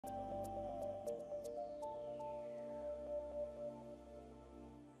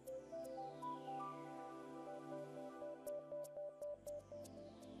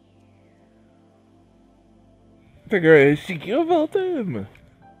The greatest GQ of all time.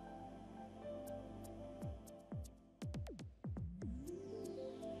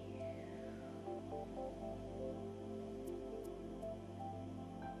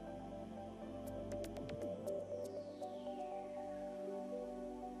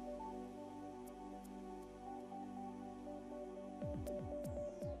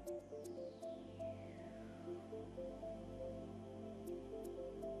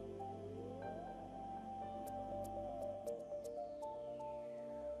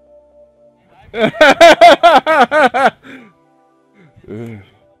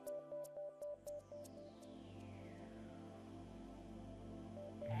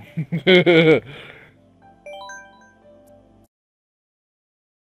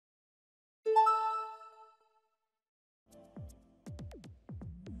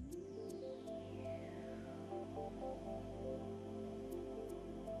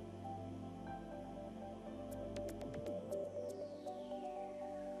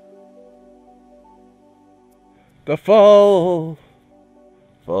 The fall.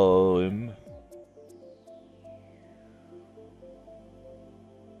 Follow him.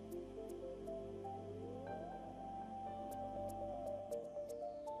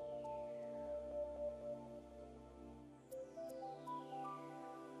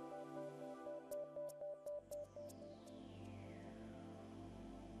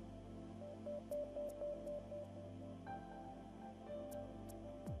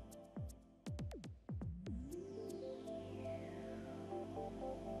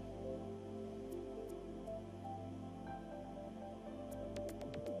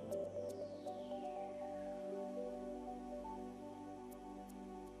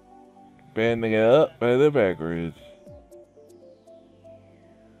 Bending it up by the backwards.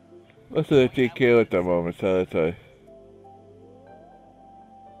 Let's do the GQ at the moment, so that's a...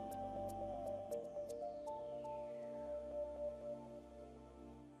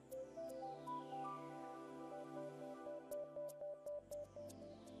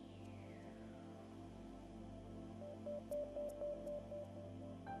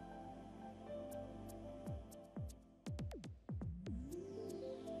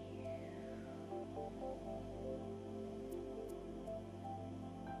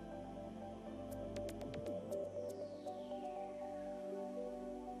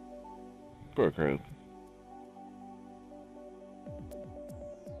 Poor crowd.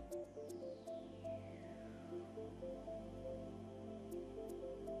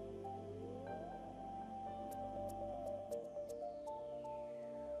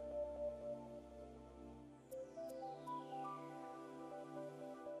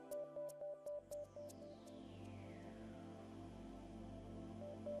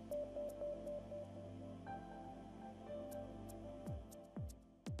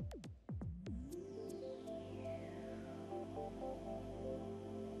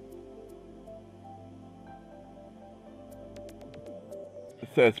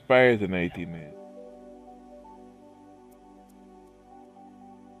 It expires in 18 minutes.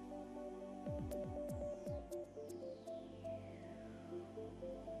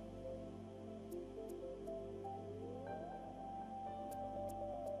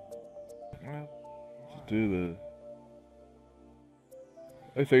 Well, let's do the...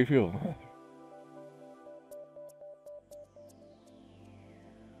 Let's say fuel.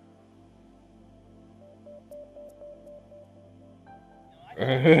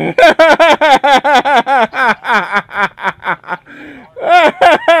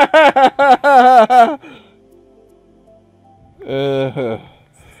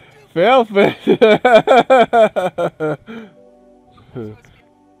 Fail fish.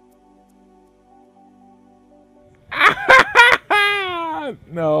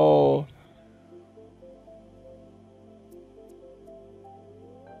 No.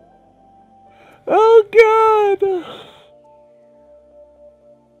 Oh God.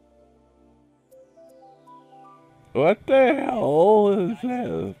 What the hell is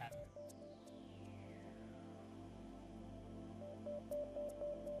this?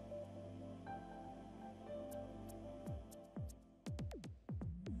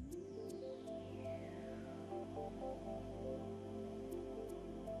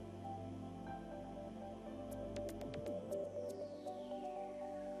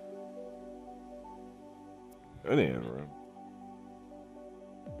 Whatever.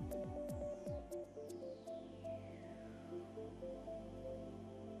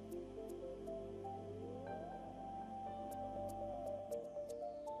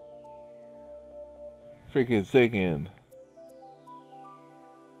 Freaking singing.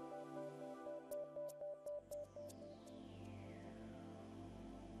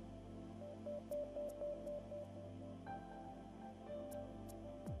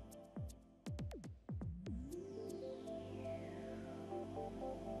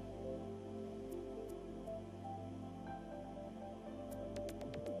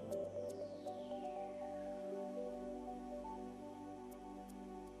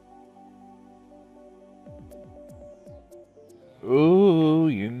 Ooh,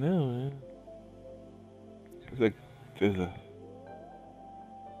 you know it. It's like there's a.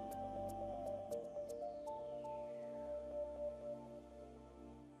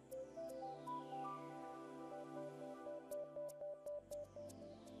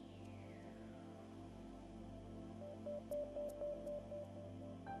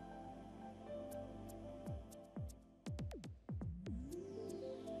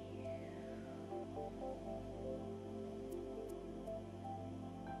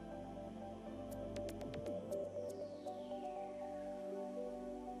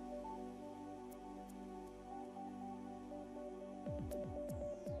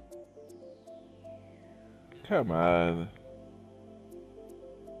 Come on.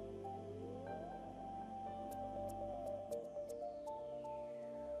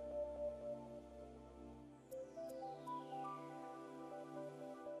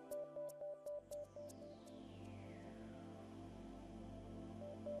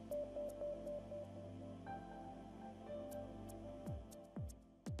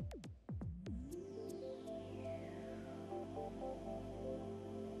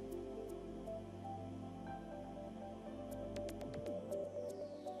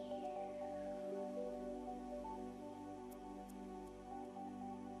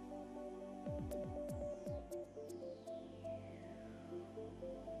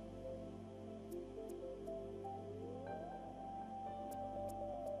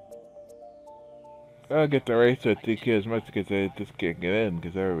 I'll get the race with DQ as much because I just can't get in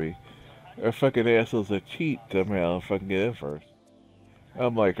because everybody. Our fucking assholes that cheat somehow fucking get in first.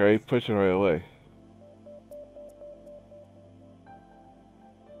 I'm like, alright, pushing right away.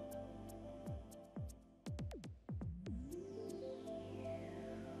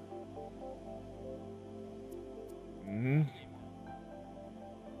 Mm-hmm.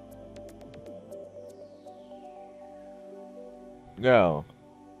 No.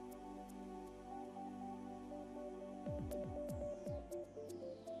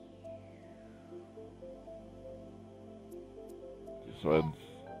 Just once.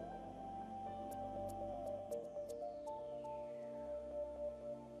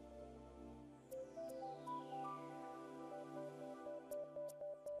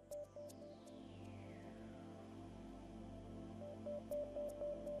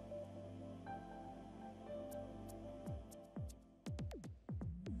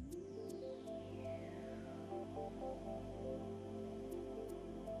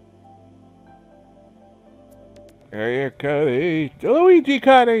 Area code 8. Luigi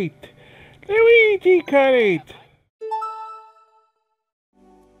code 8. Luigi code 8.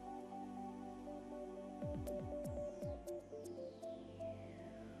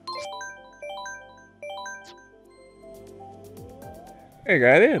 I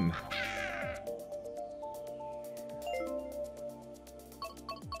got in.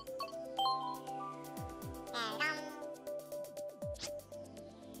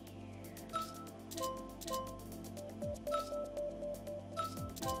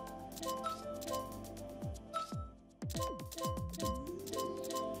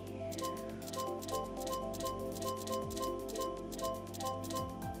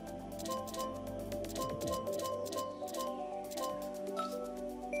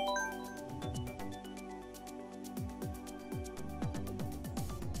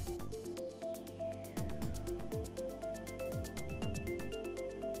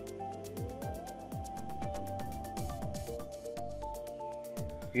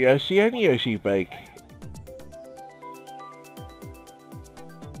 Yoshi and Yoshi bike.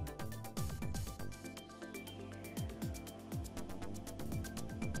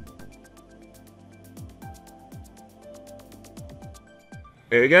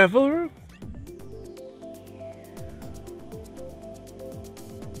 There you go, full room.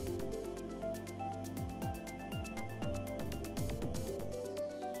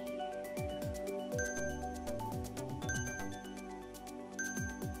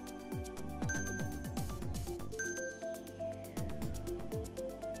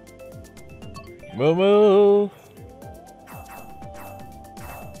 Momo.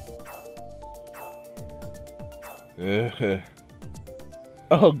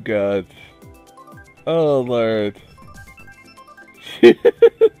 Oh God. Oh Lord.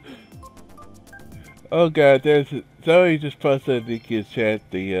 Oh God, there's Zoe just posted in DQ's chat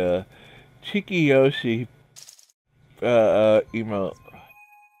the Cheeky Yoshi emote.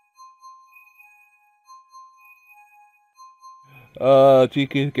 Oh,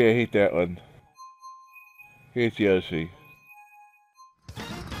 GQ's gonna hate that one. Here's Yoshi.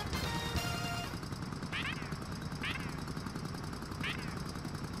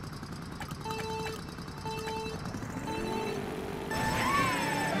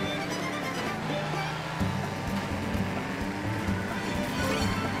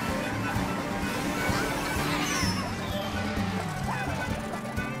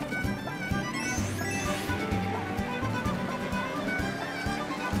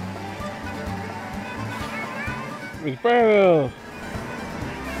 Miss Barrow!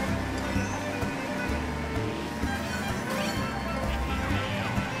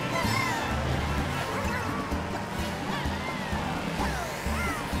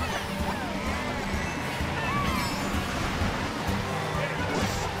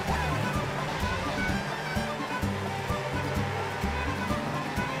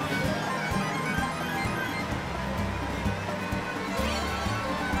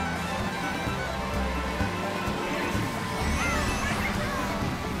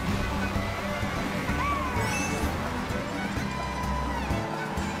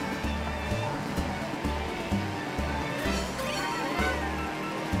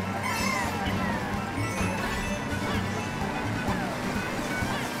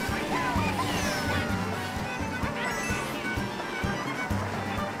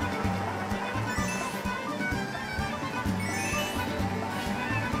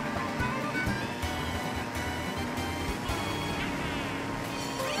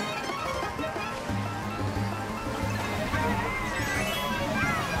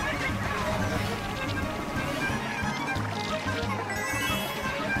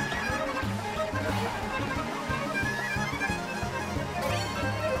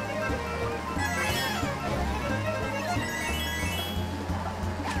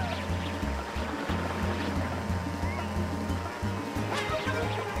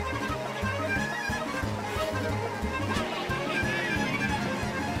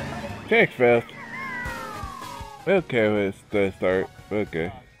 Thanks, fast. Okay, let's start. Okay.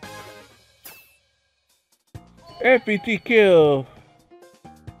 FBT kill!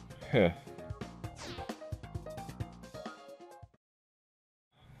 Huh.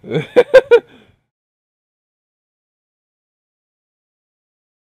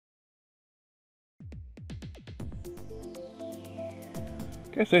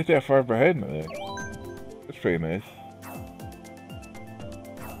 Guess I ain't that far behind me. That's pretty nice.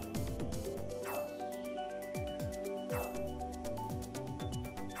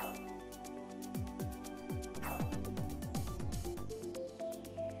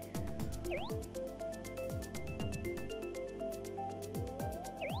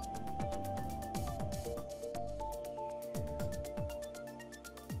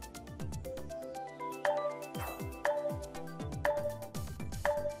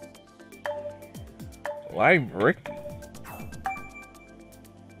 Lime Rick.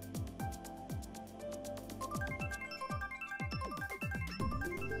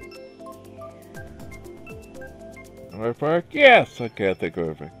 My park? Yes! Okay, I'll take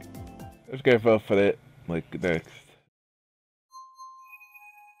over. Let's go vote for that, like, next.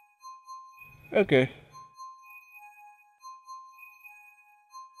 Okay.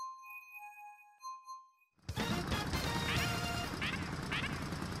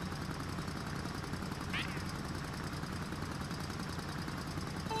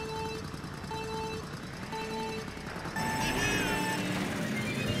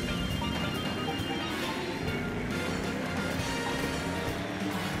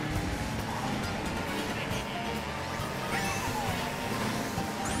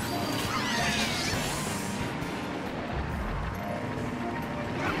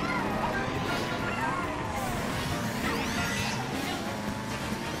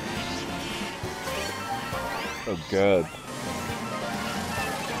 Oh god.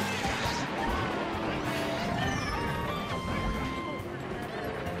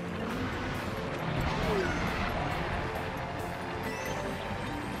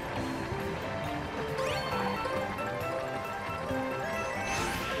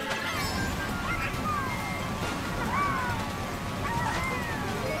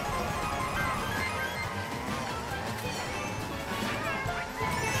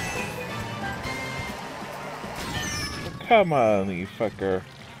 Come on, you fucker.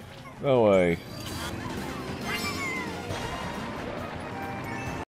 No way.